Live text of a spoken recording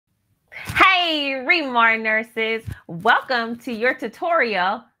Hey, Remar nurses, welcome to your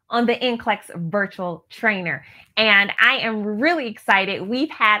tutorial on the NCLEX virtual trainer. And I am really excited. We've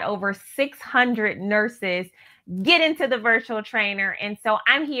had over 600 nurses get into the virtual trainer. And so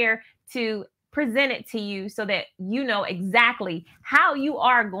I'm here to present it to you so that you know exactly how you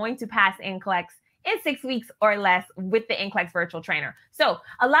are going to pass NCLEX in 6 weeks or less with the NCLEX virtual trainer. So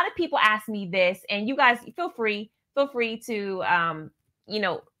a lot of people ask me this, and you guys feel free to,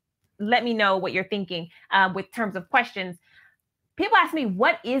 let me know what you're thinking with terms of questions. People ask me,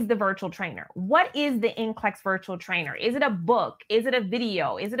 what is the virtual trainer? What is the NCLEX virtual trainer? Is it a book? Is it a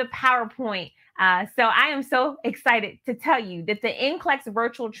video? Is it a PowerPoint? So I am so excited to tell you that the NCLEX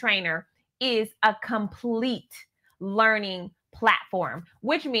virtual trainer is a complete learning platform,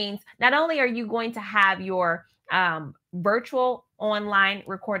 which means not only are you going to have your virtual online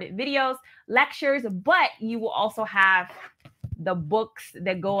recorded videos, lectures, but you will also have the books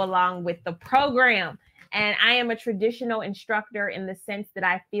that go along with the program. And I am a traditional instructor in the sense that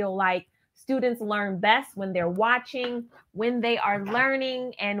I feel like students learn best when they're watching, when they are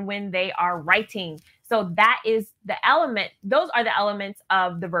learning, and when they are writing. So that is the element. Those are the elements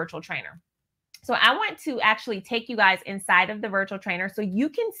of the virtual trainer. So I want to actually take you guys inside of the virtual trainer so you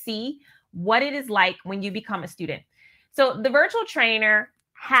can see what it is like when you become a student. So the virtual trainer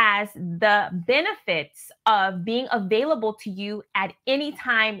has the benefits of being available to you at any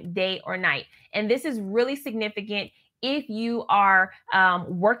time, day or night. And this is really significant if you are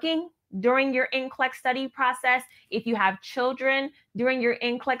working during your NCLEX study process, if you have children during your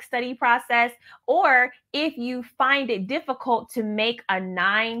NCLEX study process, or if you find it difficult to make a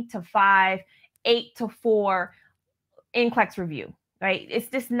 9 to 5, 8 to 4 NCLEX review, right? It's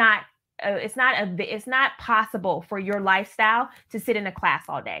just not it's not possible for your lifestyle to sit in a class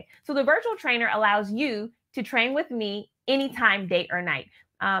all day. So the virtual trainer allows you to train with me anytime, day or night.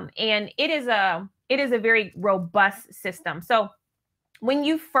 And it is a very robust system. So when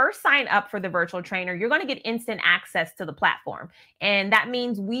you first sign up for the virtual trainer, you're going to get instant access to the platform. And that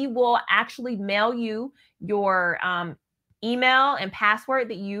means we will actually mail you your email and password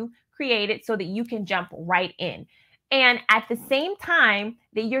that you created so that you can jump right in. And at the same time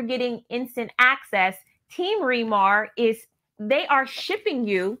that you're getting instant access, Team Remar they're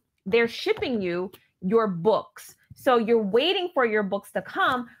shipping you your books. So you're waiting for your books to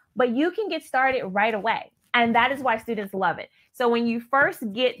come, but you can get started right away. And that is why students love it. So when you first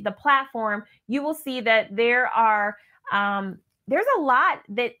get the platform, you will see that there's a lot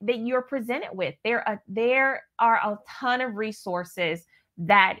that you're presented with. There are a ton of resources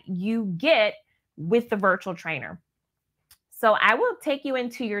that you get with the virtual trainer. So I will take you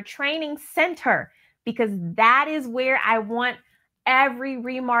into your training center because that is where I want every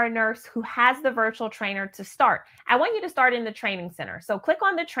Remar nurse who has the virtual trainer to start. I want you to start in the training center. So click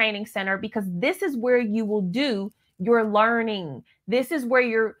on the training center because this is where you will do your learning. This is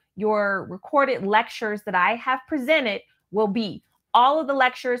where your recorded lectures that I have presented will be. All of the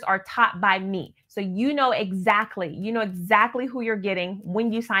lectures are taught by me. So you know exactly who you're getting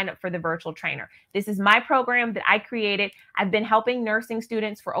when you sign up for the virtual trainer. This is my program that I created. I've been helping nursing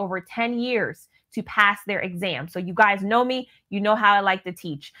students for over 10 years to pass their exam. So you guys know me, you know how I like to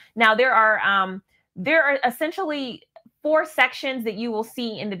teach. Now there are essentially 4 sections that you will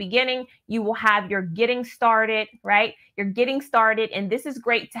see in the beginning. You will have your getting started, right? You're getting started, and this is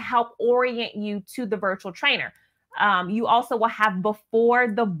great to help orient you to the virtual trainer. You also will have before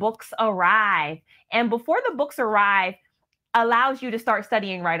the books arrive. And before the books arrive allows you to start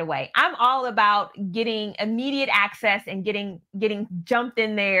studying right away. I'm all about getting immediate access and getting jumped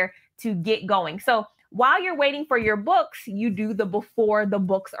in there to get going. So while you're waiting for your books, you do the before the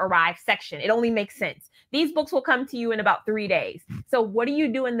books arrive section. It only makes sense. These books will come to you in about 3 days. So what do you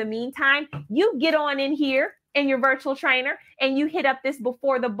do in the meantime? You get on in here in your virtual trainer and you hit up this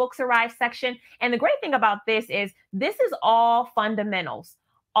before the books arrive section. And the great thing about this is all fundamentals.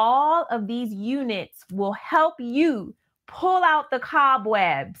 All of these units will help you pull out the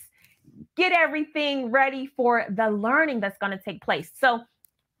cobwebs, get everything ready for the learning that's going to take place. So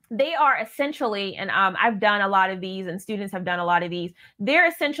they are essentially, and I've done a lot of these and students have done a lot of these. They're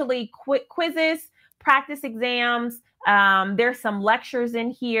essentially quizzes, practice exams. There's some lectures in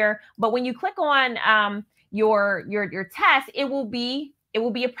here, but when you click on your test, it will be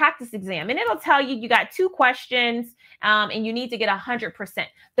a practice exam, and it'll tell you got 2 questions and you need to get 100%.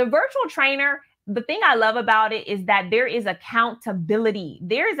 The virtual trainer, the thing I love about it is that there is accountability.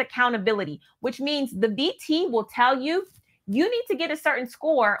 There is accountability, which means the VT will tell you need to get a certain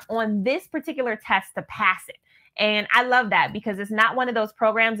score on this particular test to pass it. And I love that because it's not one of those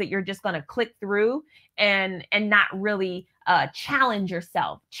programs that you're just going to click through and not really challenge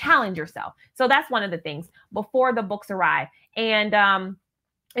yourself. So that's one of the things before the books arrive. And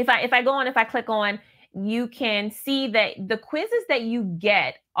if I click on, you can see that the quizzes that you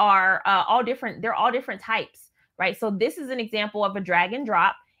get are all different. They're all different types, right? So this is an example of a drag and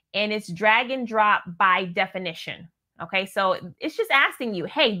drop, and it's drag and drop by definition. Okay, so it's just asking you,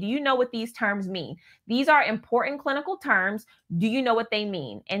 hey, do you know what these terms mean? These are important clinical terms. Do you know what they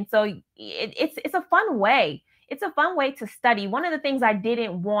mean? And so it's a fun way. It's a fun way to study. One of the things I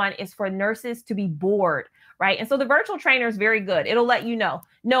didn't want is for nurses to be bored, right? And so the virtual trainer is very good. It'll let you know,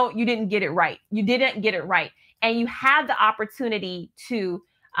 no, you didn't get it right. You didn't get it right. And you have the opportunity to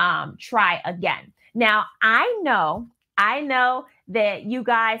try again. Now, I know that you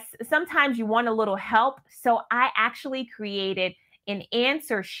guys, sometimes you want a little help. So I actually created an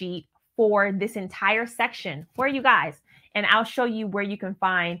answer sheet for this entire section for you guys. And I'll show you where you can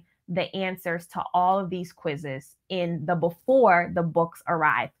find the answers to all of these quizzes in the before the books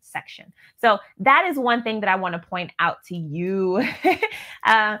arrive section. So that is one thing that I want to point out to you.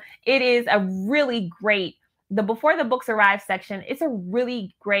 It is a really great, the before the books arrive section. It's a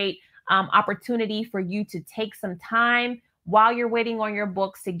really great opportunity for you to take some time while you're waiting on your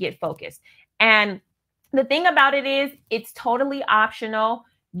books to get focused. And the thing about it is, it's totally optional.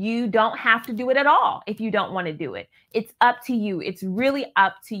 You don't have to do it at all if you don't want to do it. It's up to you. It's really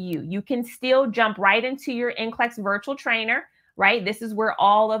up to you. You can still jump right into your NCLEX virtual trainer, right? This is where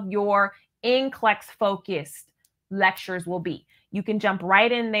all of your NCLEX focused lectures will be. You can jump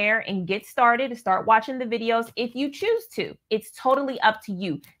right in there and get started, start watching the videos if you choose to. It's totally up to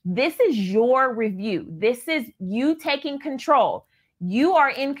you. This is your review. This is you taking control. You are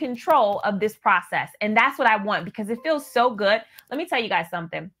in control of this process. And that's what I want because it feels so good. Let me tell you guys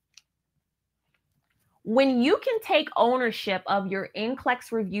something. When you can take ownership of your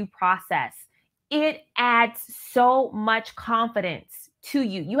NCLEX review process, it adds so much confidence to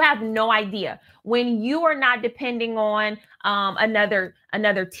you. You have no idea. When you are not depending on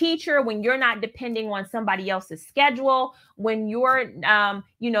another teacher, when you're not depending on somebody else's schedule, when you're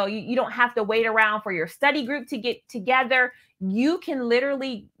you don't have to wait around for your study group to get together, you can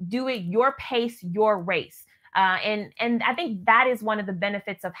literally do it your pace, your race. And I think that is one of the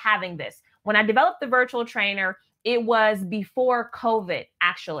benefits of having this. When I developed the virtual trainer, it was before COVID,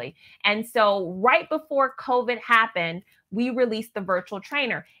 actually. And so right before COVID happened, we released the virtual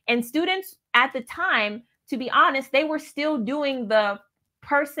trainer. And students at the time, to be honest, they were still doing the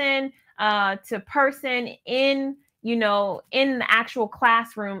person to person in the actual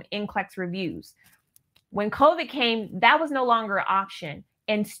classroom NCLEX reviews. When COVID came, that was no longer an option.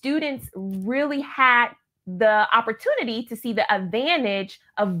 And students really had the opportunity to see the advantage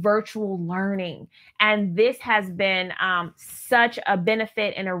of virtual learning. And this has been such a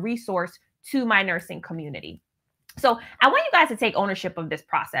benefit and a resource to my nursing community. So I want you guys to take ownership of this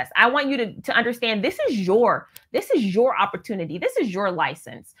process. I want you to understand this is your opportunity. This is your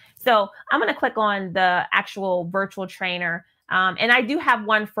license. So I'm going to click on the actual virtual trainer. And I do have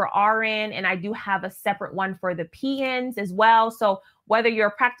one for RN, and I do have a separate one for the PNs as well. So whether you're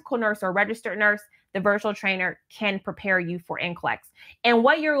a practical nurse or a registered nurse, the virtual trainer can prepare you for NCLEX. And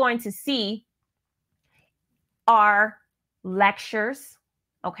what you're going to see are lectures.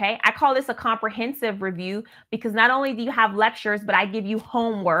 Okay, I call this a comprehensive review because not only do you have lectures, but I give you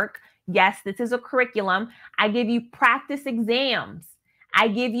homework. Yes, this is a curriculum. I give you practice exams. I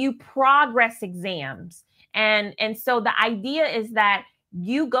give you progress exams. And so the idea is that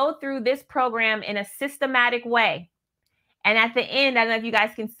you go through this program in a systematic way. And at the end, I don't know if you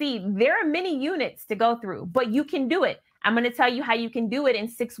guys can see, there are many units to go through, but you can do it. I'm going to tell you how you can do it in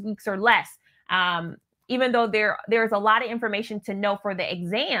 6 weeks or less. Even though there's a lot of information to know for the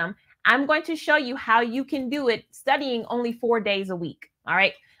exam, I'm going to show you how you can do it studying only 4 days a week. All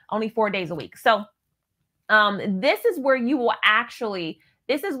right, only 4 days a week. So this is where you will actually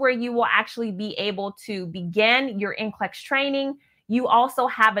be able to begin your NCLEX training. You also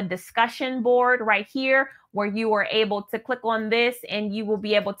have a discussion board right here where you are able to click on this and you will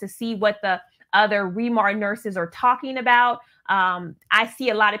be able to see what the other REMAR nurses are talking about. I see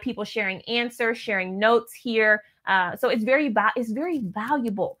a lot of people sharing answers, sharing notes here. So it's very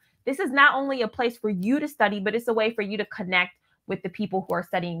valuable. This is not only a place for you to study, but it's a way for you to connect with the people who are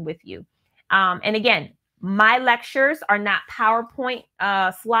studying with you. And again, my lectures are not PowerPoint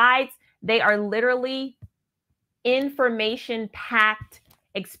slides. They are literally information-packed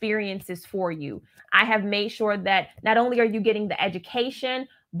experiences for you. I have made sure that not only are you getting the education,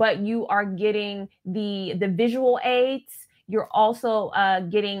 but you are getting the visual aids. You're also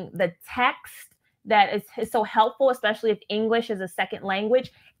getting the text that is so helpful, especially if English is a second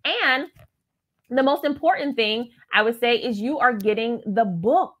language. And The most important thing I would say is you are getting the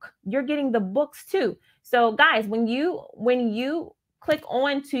book. You're getting the books too. So guys, when you click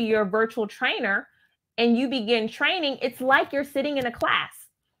on to your virtual trainer and you begin training, it's like you're sitting in a class.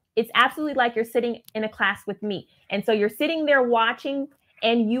 It's absolutely like you're sitting in a class with me. And so you're sitting there watching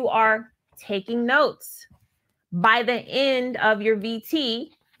and you are taking notes. By the end of your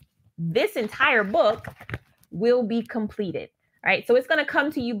VT, this entire book will be completed. Right? So it's going to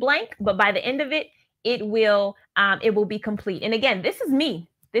come to you blank, but by the end of it, it will be complete. And again, this is me.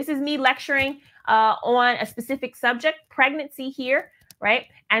 This is me lecturing on a specific subject, pregnancy here, right?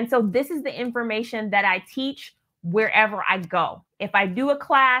 And so this is the information that I teach wherever I go. If I do a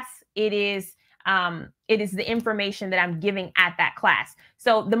class, it is the information that I'm giving at that class.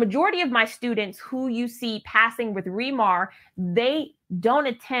 So the majority of my students who you see passing with REMAR, they don't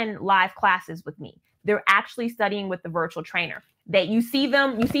attend live classes with me. They're actually studying with the virtual trainer. That you see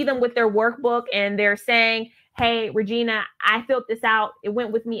them with their workbook and they're saying, hey, Regina, I filled this out. It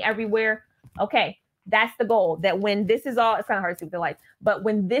went with me everywhere. Okay, that's the goal. That when this is all, it's kind of hard to see with the lights, but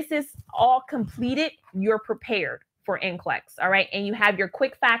when this is all completed, you're prepared for NCLEX, all right? And you have your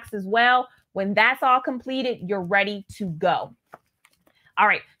quick facts as well. When that's all completed, you're ready to go. All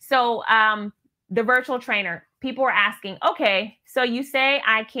right, so the virtual trainer, people are asking, okay, so you say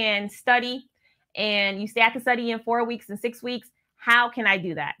I can study and you say I can study in 4 weeks and 6 weeks. How can I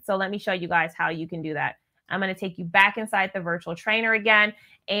do that? So let me show you guys how you can do that. I'm going to take you back inside the virtual trainer again,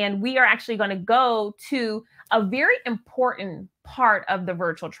 and we are actually going to go to a very important part of the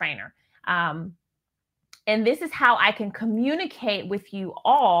virtual trainer. And this is how I can communicate with you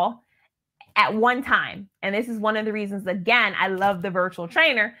all at one time. And this is one of the reasons, again, I love the virtual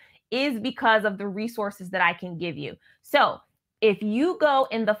trainer, is because of the resources that I can give you. So if you go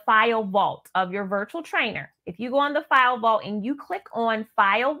in the file vault of your virtual trainer, if you go on the file vault and you click on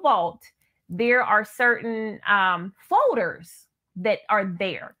file vault, there are certain folders that are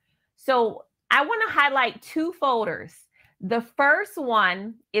there. So I want to highlight 2 folders. The first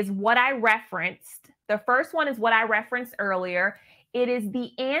one is what I referenced. The first one is what I referenced earlier. It is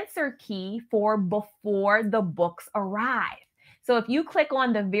the answer key for before the books arrive. So if you click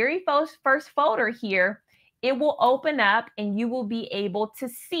on the very first folder here, it will open up and you will be able to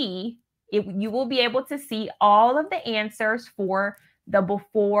see all of the answers for the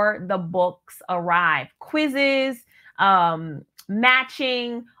before the books arrive. Quizzes,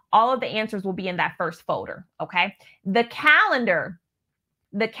 matching, all of the answers will be in that first folder, okay? The calendar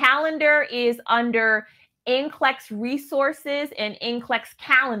is under NCLEX resources and NCLEX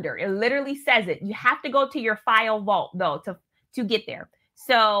calendar. It literally says it. You have to go to your file vault though to get there.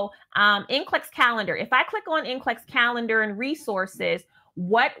 So NCLEX calendar, if I click on NCLEX calendar and resources,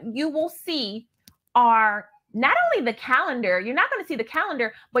 what you will see are not only the calendar, you're not going to see the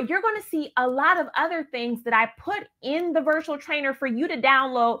calendar, but you're going to see a lot of other things that I put in the virtual trainer for you to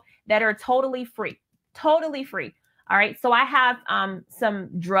download that are totally free, totally free. All right. So I have some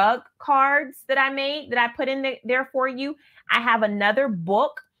drug cards that I made that I put in there for you. I have another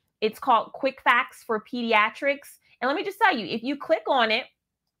book. It's called Quick Facts for Pediatrics. And let me just tell you, if you click on it,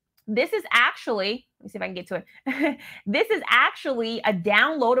 this is actually, let me see if I can get to it. This is actually a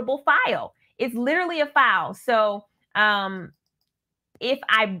downloadable file. It's literally a file. So if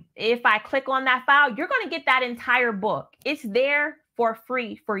I click on that file, you're going to get that entire book. It's there for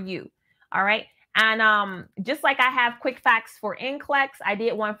free for you. All right. And just like I have quick facts for NCLEX, I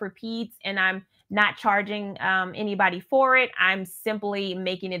did one for peds, and I'm not charging anybody for it. I'm simply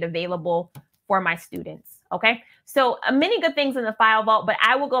making it available for my students. Okay. So many good things in the file vault, but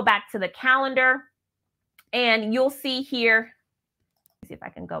I will go back to the calendar and you'll see here. Let's see if I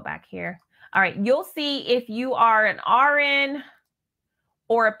can go back here. All right. You'll see if you are an RN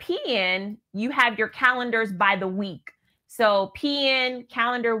or a PN, you have your calendars by the week. So PN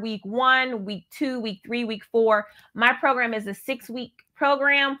calendar week 1, week 2, week 3, week 4. My program is a 6-week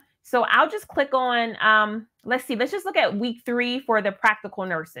program. So I'll just click on, let's just look at week 3 for the practical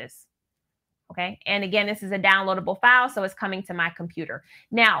nurses. Okay. And again, this is a downloadable file, so it's coming to my computer.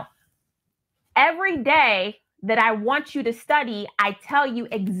 Now, every day that I want you to study, I tell you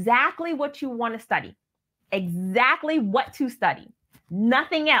exactly what you want to study, exactly what to study,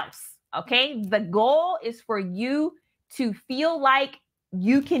 nothing else. Okay. The goal is for you to feel like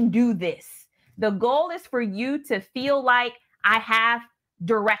you can do this. The goal is for you to feel like I have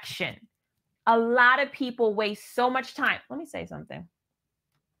direction. A lot of people waste so much time. Let me say something.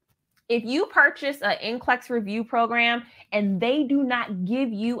 If you purchase an NCLEX review program and they do not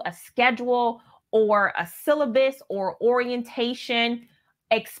give you a schedule or a syllabus or orientation,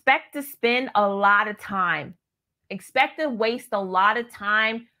 expect to spend a lot of time. Expect to waste a lot of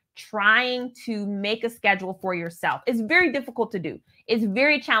time trying to make a schedule for yourself. It's very difficult to do. It's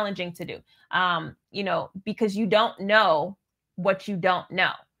very challenging to do, because you don't know what you don't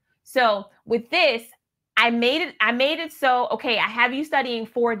know. So with this, I made it so, okay, I have you studying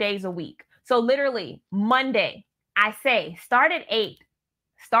 4 days a week. So literally Monday, I say start at 8,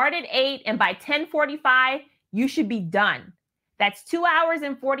 and by 10:45, you should be done. That's 2 hours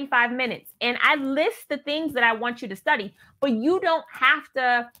and 45 minutes. And I list the things that I want you to study, but you don't have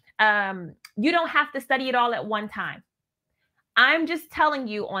to study it all at one time. I'm just telling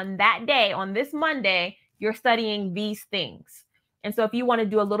you on that day, on this Monday, you're studying these things. And so if you want to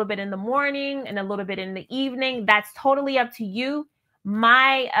do a little bit in the morning and a little bit in the evening, that's totally up to you.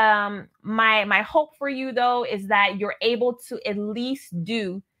 My hope for you though is that you're able to at least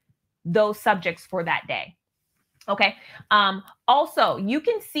do those subjects for that day. Okay. Also, you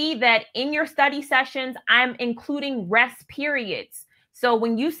can see that in your study sessions, I'm including rest periods. So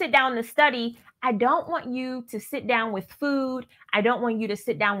when you sit down to study, I don't want you to sit down with food. I don't want you to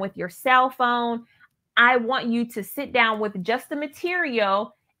sit down with your cell phone. I want you to sit down with just the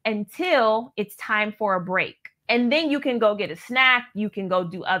material until it's time for a break. And then you can go get a snack. You can go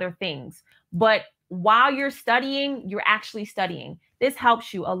do other things. But while you're studying, you're actually studying. This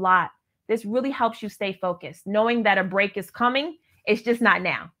helps you a lot. This really helps you stay focused, knowing that a break is coming. It's just not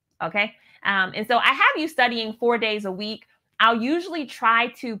now. Okay. And so I have you studying 4 days a week. I'll usually try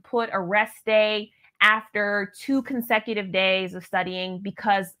to put a rest day after 2 consecutive days of studying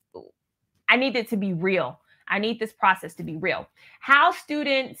because I need it to be real. I need this process to be real. How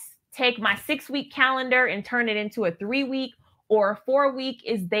students take my 6-week calendar and turn it into a 3-week or a 4-week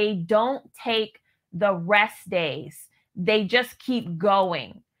is they don't take the rest days. They just keep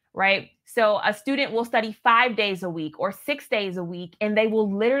going, right? So a student will study 5 days a week or 6 days a week, and they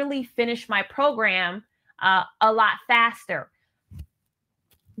will literally finish my program a lot faster.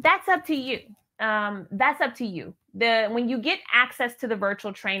 That's up to you. That's up to you. When you get access to the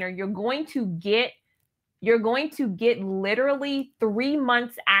virtual trainer, you're going to get literally 3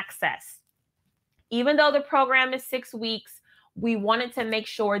 months access. Even though the program is 6 weeks, we wanted to make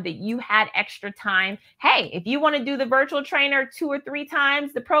sure that you had extra time. Hey, if you want to do the virtual trainer 2 or 3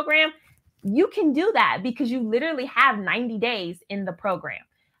 times the program, you can do that because you literally have 90 days in the program.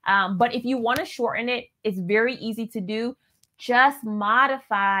 But if you want to shorten it, it's very easy to do. Just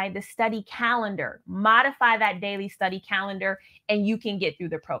modify the study calendar, modify that daily study calendar, and you can get through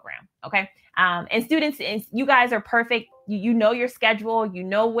the program. Okay. And students, you guys are perfect. You know your schedule, you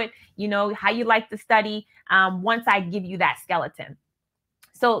know how you like to study once I give you that skeleton.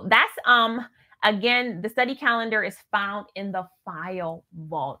 So that's, again, the study calendar is found in the file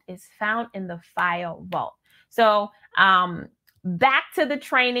vault. It's found in the file vault. So, back to the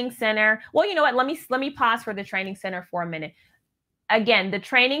training center. Well, you know what? Let me pause for the training center for a minute. Again, the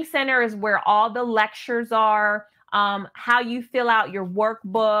training center is where all the lectures are, how you fill out your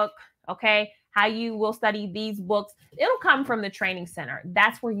workbook, okay? How you will study these books. It'll come from the training center.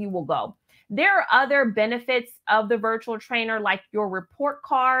 That's where you will go. There are other benefits of the virtual trainer, like your report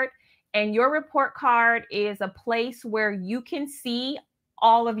card. And your report card is a place where you can see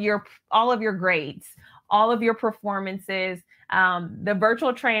all of your grades, all of your performances. The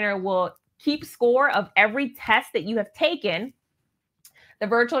virtual trainer will keep score of every test that you have taken. The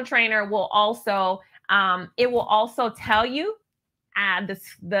virtual trainer will also tell you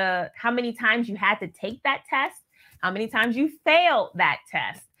how many times you had to take that test, how many times you failed that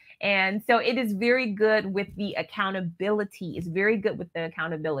test. And so it is very good with the accountability. It's very good with the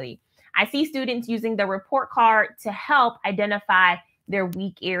accountability. I see students using the report card to help identify their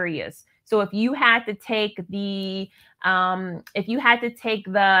weak areas. So if you had to take the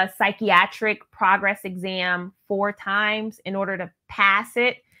psychiatric progress exam 4 times in order to pass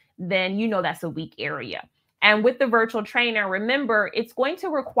it, then you know that's a weak area. And with the virtual trainer, remember, it's going to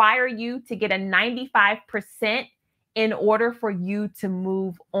require you to get a 95% in order for you to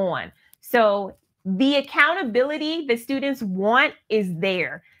move on. So the accountability the students want is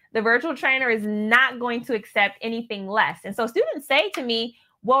there. The virtual trainer is not going to accept anything less. And so students say to me,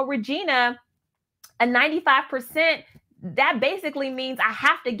 well, Regina, a 95%, that basically means I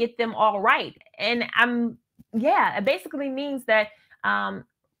have to get them all right. And it basically means that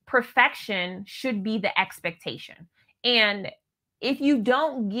perfection should be the expectation. And if you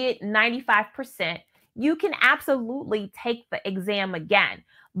don't get 95%, you can absolutely take the exam again.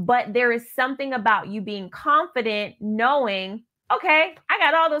 But there is something about you being confident, knowing, okay, I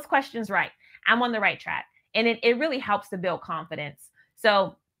got all those questions right. I'm on the right track. And it really helps to build confidence.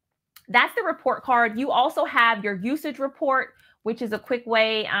 So that's the report card. You also have your usage report, which is a quick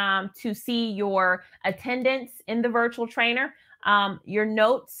way to see your attendance in the virtual trainer, your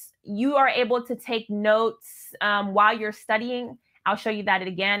notes, you are able to take notes while you're studying. I'll show you that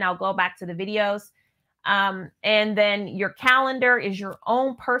again. I'll go back to the videos. And then your calendar is your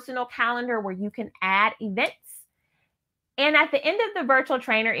own personal calendar where you can add events. And at the end of the virtual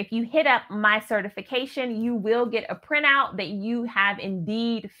trainer, if you hit up my certification, you will get a printout that you have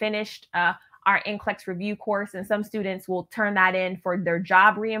indeed finished our NCLEX review course. And some students will turn that in for their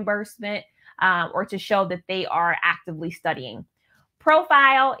job reimbursement or to show that they are actively studying.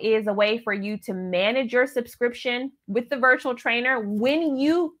 Profile is a way for you to manage your subscription with the virtual trainer. When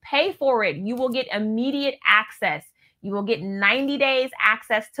you pay for it, you will get immediate access. You will get 90 days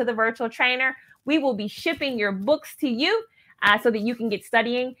access to the virtual trainer. We will be shipping your books to you so that you can get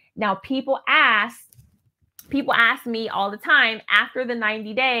studying. Now, people ask me all the time, after the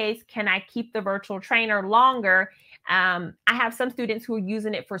 90 days, can I keep the virtual trainer longer? I have some students who are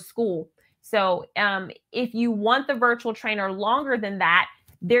using it for school. So if you want the virtual trainer longer than that,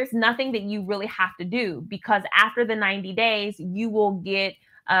 there's nothing that you really have to do, because after the 90 days, you will get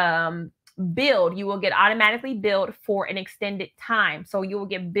billed. You will get automatically billed for an extended time. So you will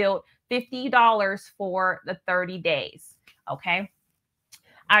get billed $50 for the 30 days. Okay.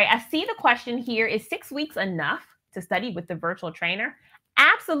 All right. I see the question here. Is 6 weeks enough to study with the virtual trainer?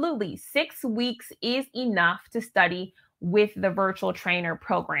 Absolutely. 6 weeks is enough to study with the virtual trainer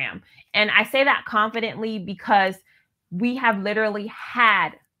program. And I say that confidently because we have literally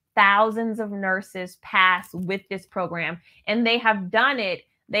had thousands of nurses pass with this program, and they have done it.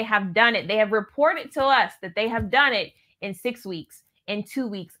 They have reported to us that they have done it in 6 weeks, in 2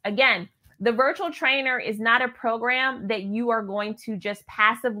 weeks. Again, the virtual trainer is not a program that you are going to just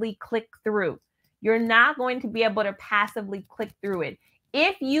passively click through. You're not going to be able to passively click through it.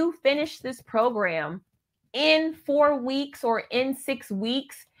 If you finish this program in 4 weeks or in 6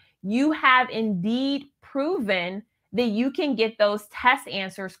 weeks, you have indeed proven that you can get those test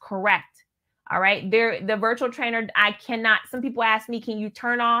answers correct. All right. The virtual trainer, some people ask me, can you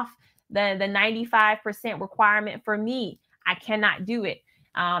turn off the 95% requirement for me? I cannot do it.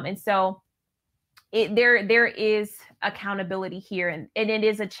 And so there is accountability here, and it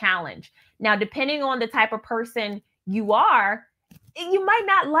is a challenge. Now, depending on the type of person you are, you might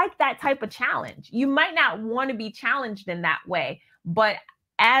not like that type of challenge. You might not want to be challenged in that way. But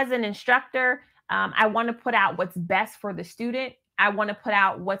as an instructor, I want to put out what's best for the student. I want to put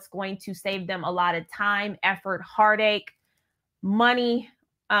out what's going to save them a lot of time, effort, heartache, money.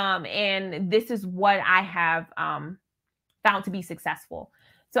 And this is what I have found to be successful.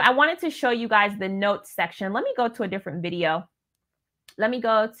 So I wanted to show you guys the notes section. Let me go to a different video. Let me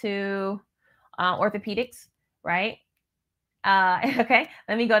go to orthopedics, right? Okay,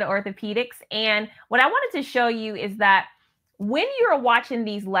 let me go to orthopedics. And what I wanted to show you is that when you're watching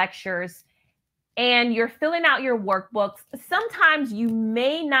these lectures and you're filling out your workbooks, sometimes you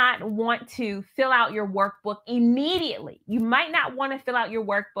may not want to fill out your workbook immediately. You might not want to fill out your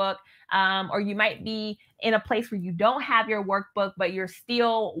workbook, or you might be in a place where you don't have your workbook, but you're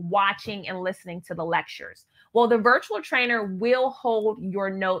still watching and listening to the lectures. Well, the virtual trainer will hold your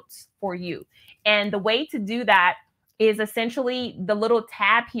notes for you. And the way to do that is essentially the little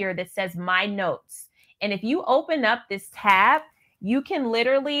tab here that says My Notes. And if you open up this tab, you can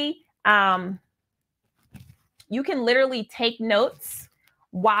literally take notes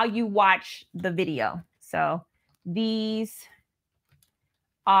while you watch the video. So these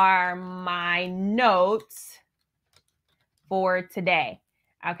are my notes for today.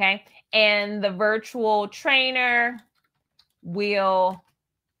 Okay. And the virtual trainer will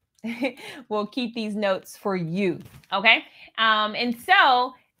keep these notes for you. Okay. And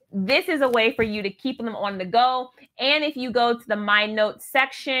so this is a way for you to keep them on the go. And if you go to the My Notes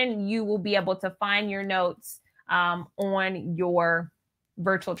section, you will be able to find your notes on your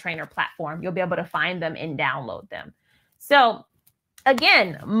virtual trainer platform. You'll be able to find them and download them. So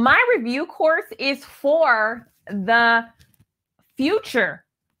again, my review course is for the future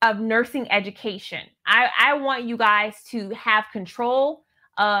of nursing education. I want you guys to have control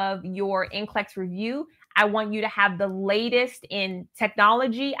of your NCLEX review. I want you to have the latest in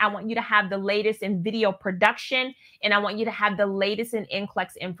technology. I want you to have the latest in video production, and I want you to have the latest in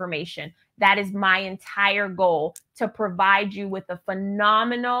NCLEX information. That is my entire goal, to provide you with a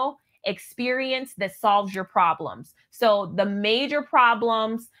phenomenal experience that solves your problems. So the major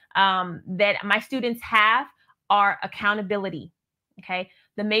problems that my students have are accountability. Okay.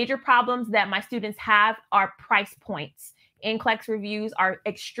 The major problems that my students have are price points. NCLEX reviews are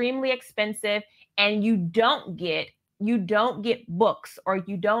extremely expensive, and you don't get books, or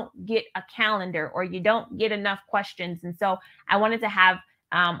you don't get a calendar, or you don't get enough questions. And so I wanted to have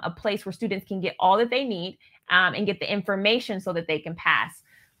a place where students can get all that they need and get the information so that they can pass.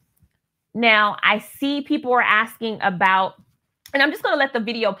 Now, I see people are asking about, and I'm just going to let the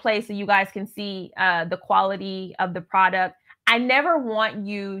video play so you guys can see the quality of the product. I never want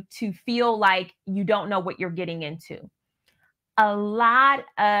you to feel like you don't know what you're getting into. A lot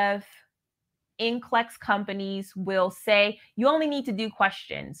of NCLEX companies will say you only need to do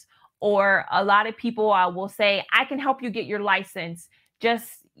questions, or a lot of people will say, I can help you get your license.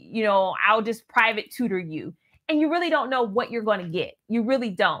 Just, I'll just private tutor you. And you really don't know what you're going to get. You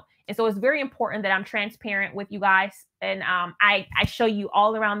really don't. And so it's very important that I'm transparent with you guys. And I show you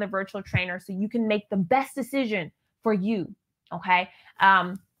all around the virtual trainer so you can make the best decision for you. Okay.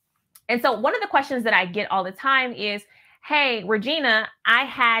 And so one of the questions that I get all the time is, hey, Regina, I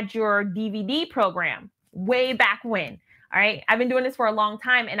had your DVD program way back when. All right. I've been doing this for a long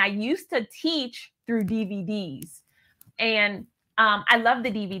time, and I used to teach through DVDs. And I love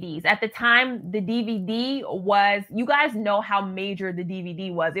the DVDs. At the time, the DVD was, you guys know how major the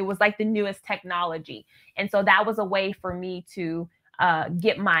DVD was. It was like the newest technology. And so that was a way for me to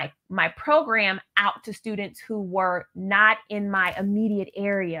get my program out to students who were not in my immediate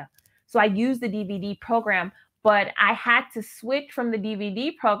area. So I used the DVD program, but I had to switch from the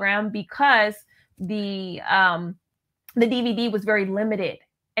DVD program because the DVD was very limited.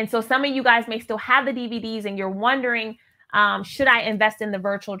 And so some of you guys may still have the DVDs and you're wondering, should I invest in the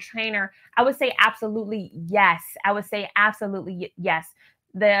virtual trainer? I would say absolutely yes. I would say absolutely yes.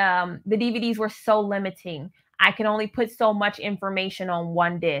 The DVDs were so limiting. I could only put so much information on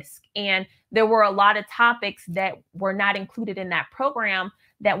one disc. And there were a lot of topics that were not included in that program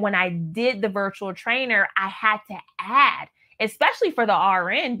that when I did the virtual trainer, I had to add, especially for the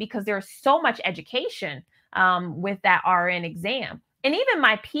RN, because there's so much education with that RN exam. And even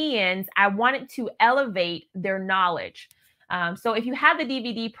my PNs, I wanted to elevate their knowledge. So if you have the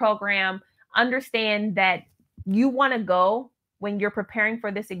DVD program, understand that you want to go when you're preparing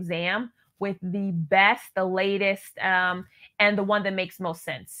for this exam with the best, the latest, and the one that makes most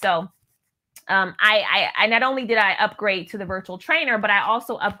sense. So I not only did I upgrade to the virtual trainer, but I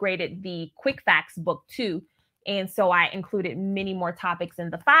also upgraded the Quick Facts book too. And so I included many more topics in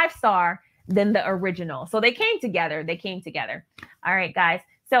the 5-star than the original. So they came together. All right, guys.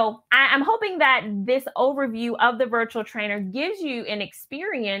 So I'm hoping that this overview of the virtual trainer gives you an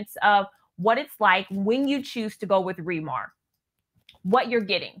experience of what it's like when you choose to go with Remar, what you're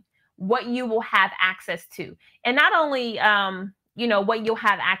getting, what you will have access to, and not only, what you'll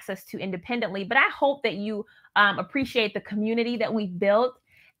have access to independently, but I hope that you appreciate the community that we've built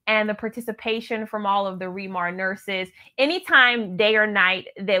and the participation from all of the Remar nurses. Anytime, day or night,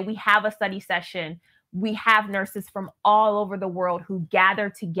 that we have a study session, we have nurses from all over the world who gather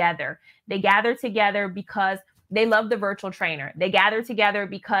together. They gather together because they love the virtual trainer. They gather together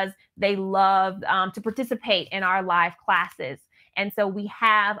because they love to participate in our live classes. And so we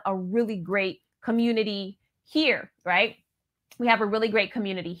have a really great community here, right? We have a really great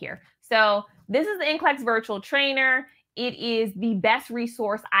community here. So this is the NCLEX virtual trainer. It is the best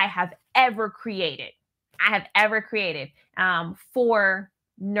resource I have ever created. For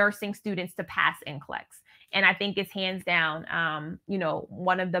nursing students to pass NCLEX. And I think it's hands down,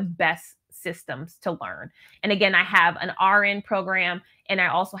 one of the best systems to learn. And again, I have an RN program and I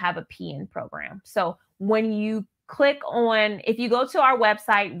also have a PN program. So when you click on, if you go to our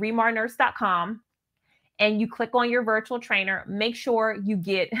website, remarnurse.com, and you click on your virtual trainer, make sure you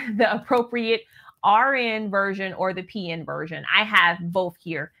get the appropriate RN version or the PN version. I have both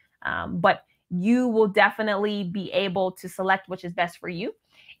here, but you will definitely be able to select which is best for you.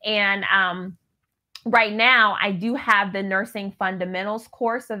 And right now, I do have the Nursing Fundamentals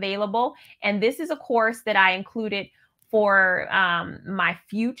course available. And this is a course that I included for my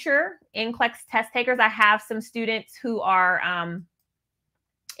future NCLEX test takers. I have some students who are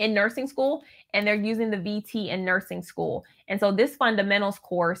in nursing school and they're using the VT in nursing school. And so this fundamentals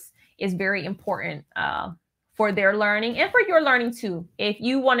course is very important for their learning and for your learning too. If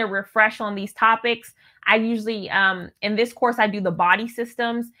you want to refresh on these topics, I usually, in this course, I do the body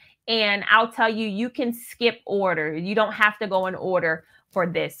systems, and I'll tell you, you can skip order. You don't have to go in order for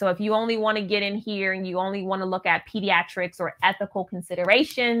this. So if you only want to get in here and you only want to look at pediatrics or ethical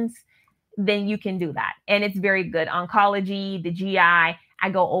considerations, then you can do that. And it's very good. Oncology, the GI, I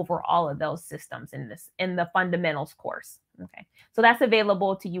go over all of those systems in the fundamentals course. Okay, so that's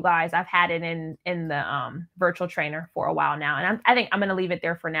available to you guys. I've had it in the virtual trainer for a while now, and I think I'm going to leave it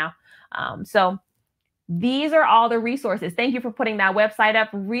there for now. So these are all the resources. Thank you for putting that website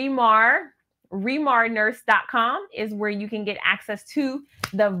up. remarnurse.com is where you can get access to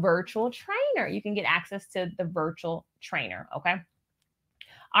the virtual trainer. Okay.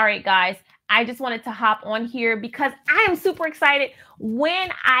 All right, guys. I just wanted to hop on here because I am super excited. When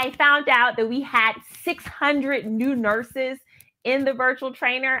I found out that we had 600 new nurses in the virtual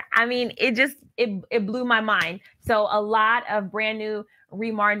trainer, I mean, it blew my mind. So a lot of brand new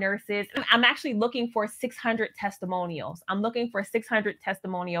Remar nurses. I'm actually looking for 600 testimonials. I'm looking for 600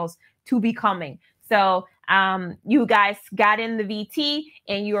 testimonials to be coming. So you guys got in the VT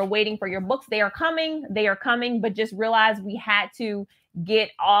and you are waiting for your books. They are coming, but just realize we had to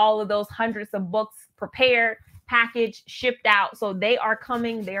get all of those hundreds of books prepared, packaged, shipped out. So they are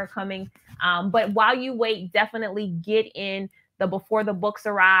coming. But while you wait, definitely get in before the books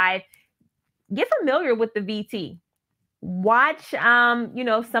arrive. Get familiar with the VT. Watch,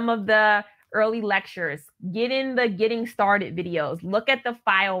 some of the early lectures. Get in the getting started videos. Look at the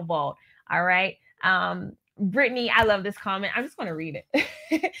file vault. All right. Brittany, I love this comment. I'm just going to read it.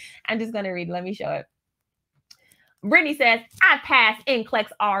 Let me show it. Brittany says, I passed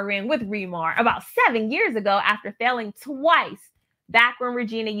NCLEX RN with Remar about 7 years ago after failing twice. Back when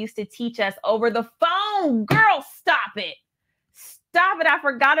Regina used to teach us over the phone. Girl, stop it. Stop it. I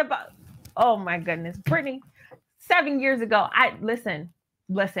forgot about. Oh my goodness. Brittany, 7 years ago. Listen,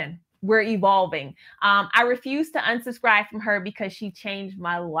 we're evolving. I refuse to unsubscribe from her because she changed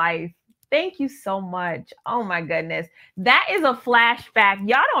my life. Thank you so much. Oh my goodness. That is a flashback.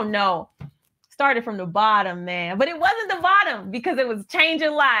 Y'all don't know. Started from the bottom, man, but it wasn't the bottom because it was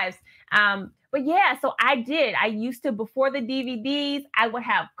changing lives. But yeah, so I used to, before the DVDs, I would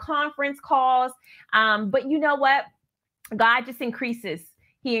have conference calls. But you know what? God just increases.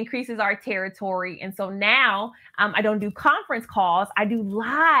 He increases our territory. And so now I don't do conference calls. I do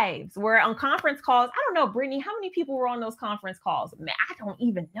lives. Where on conference calls, I don't know, Brittany, how many people were on those conference calls? Man, I don't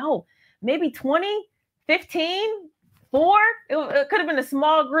even know. Maybe 20, 15, 4? It could have been a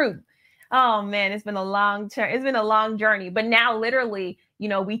small group. Oh man, it's been a long journey. But now literally,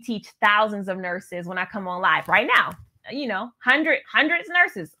 we teach thousands of nurses when I come on live right now. Hundreds of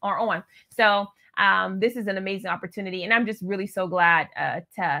nurses are on. So this is an amazing opportunity. And I'm just really so glad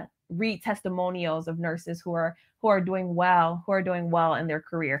to read testimonials of nurses who are doing well in their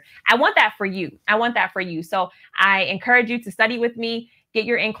career. I want that for you. So I encourage you to study with me, get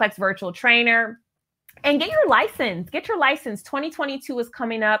your NCLEX virtual trainer, and get your license. 2022 is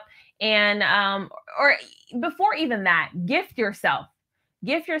coming up. And or before even that, gift yourself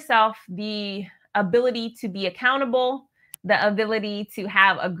the ability to be accountable, the ability to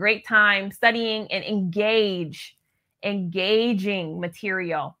have a great time studying and engaging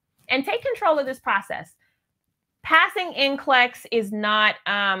material, and take control of this process. Passing NCLEX is not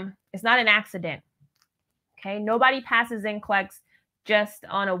an accident. Okay, nobody passes NCLEX just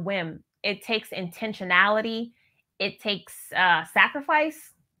on a whim. It takes intentionality. It takes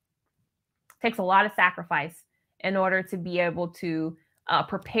sacrifice. It takes a lot of sacrifice in order to be able to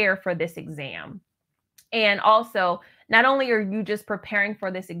prepare for this exam. And also, not only are you just preparing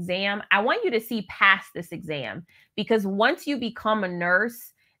for this exam, I want you to see past this exam, because once you become a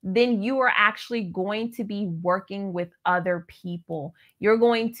nurse, then you are actually going to be working with other people. You're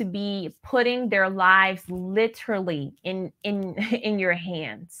going to be putting their lives literally in your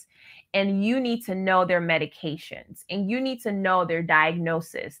hands. And you need to know their medications, and you need to know their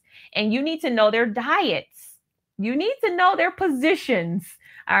diagnosis, and you need to know their diets. You need to know their positions.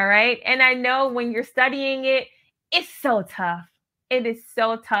 All right. And I know when you're studying it, it's so tough. It is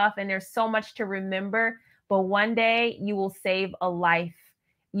so tough. And there's so much to remember. But one day you will save a life.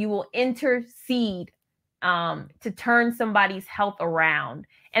 You will intercede to turn somebody's health around.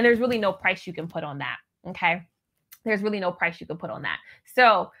 And there's really no price you can put on that. Okay. There's really no price you can put on that.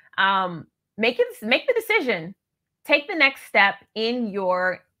 So make the decision. Take the next step in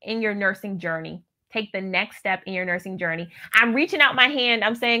your nursing journey. Take the next step in your nursing journey. I'm reaching out my hand.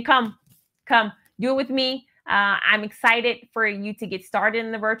 I'm saying, come, do it with me. I'm excited for you to get started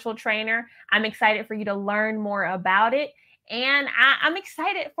in the virtual trainer. I'm excited for you to learn more about it. And I'm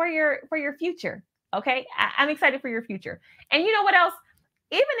excited for your future. Okay. I'm excited for your future. And you know what else?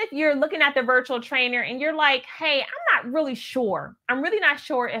 Even if you're looking at the virtual trainer and you're like, hey, I'm not really sure. I'm really not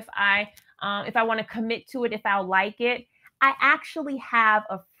sure if I want to commit to it, if I'll like it. I actually have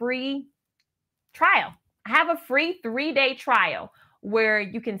a free trial. I have a free 3-day trial where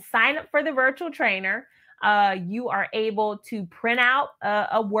you can sign up for the virtual trainer. You are able to print out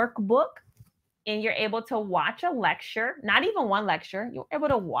a workbook, and you're able to watch a lecture, not even one lecture. You're able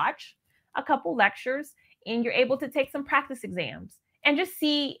to watch a couple lectures, and you're able to take some practice exams and just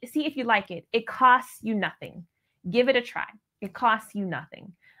see if you like it. It costs you nothing. Give it a try. It costs you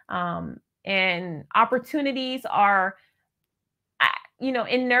nothing. And opportunities are,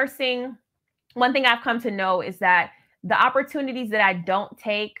 in nursing, one thing I've come to know is that the opportunities that I don't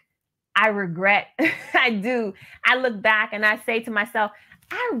take I regret. I do. I look back and I say to myself,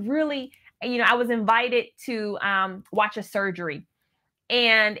 I really, I was invited to watch a surgery.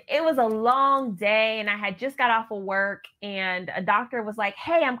 And it was a long day, and I had just got off of work, and a doctor was like,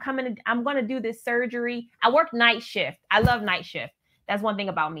 "Hey, I'm going to do this surgery." I work night shift. I love night shift. That's one thing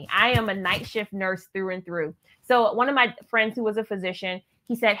about me. I am a night shift nurse through and through. So one of my friends who was a physician,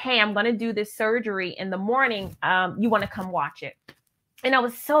 he said, "Hey, I'm going to do this surgery in the morning. You want to come watch it?" And I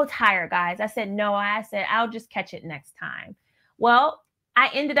was so tired, guys. I said, "No." I said, "I'll just catch it next time." Well, I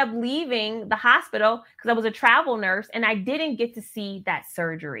ended up leaving the hospital because I was a travel nurse, and I didn't get to see that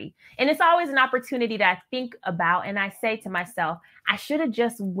surgery. And it's always an opportunity that I think about, and I say to myself, I should have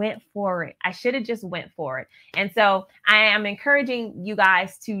just went for it. I should have just went for it. And so I am encouraging you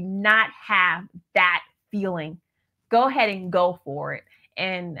guys to not have that feeling. Go ahead and go for it,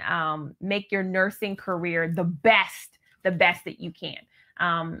 and make your nursing career the best that you can.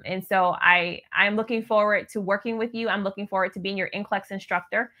 And so I'm looking forward to working with you. I'm looking forward to being your NCLEX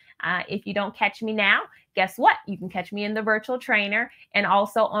instructor. If you don't catch me now, guess what? You can catch me in the virtual trainer. And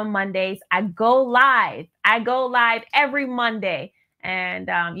also on Mondays, I go live. I go live every Monday, and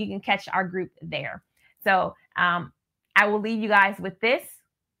you can catch our group there. So I will leave you guys with this.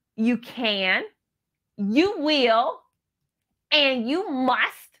 You can, you will, and you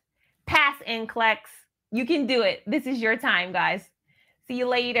must pass NCLEX. You can do it. This is your time, guys. See you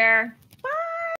later.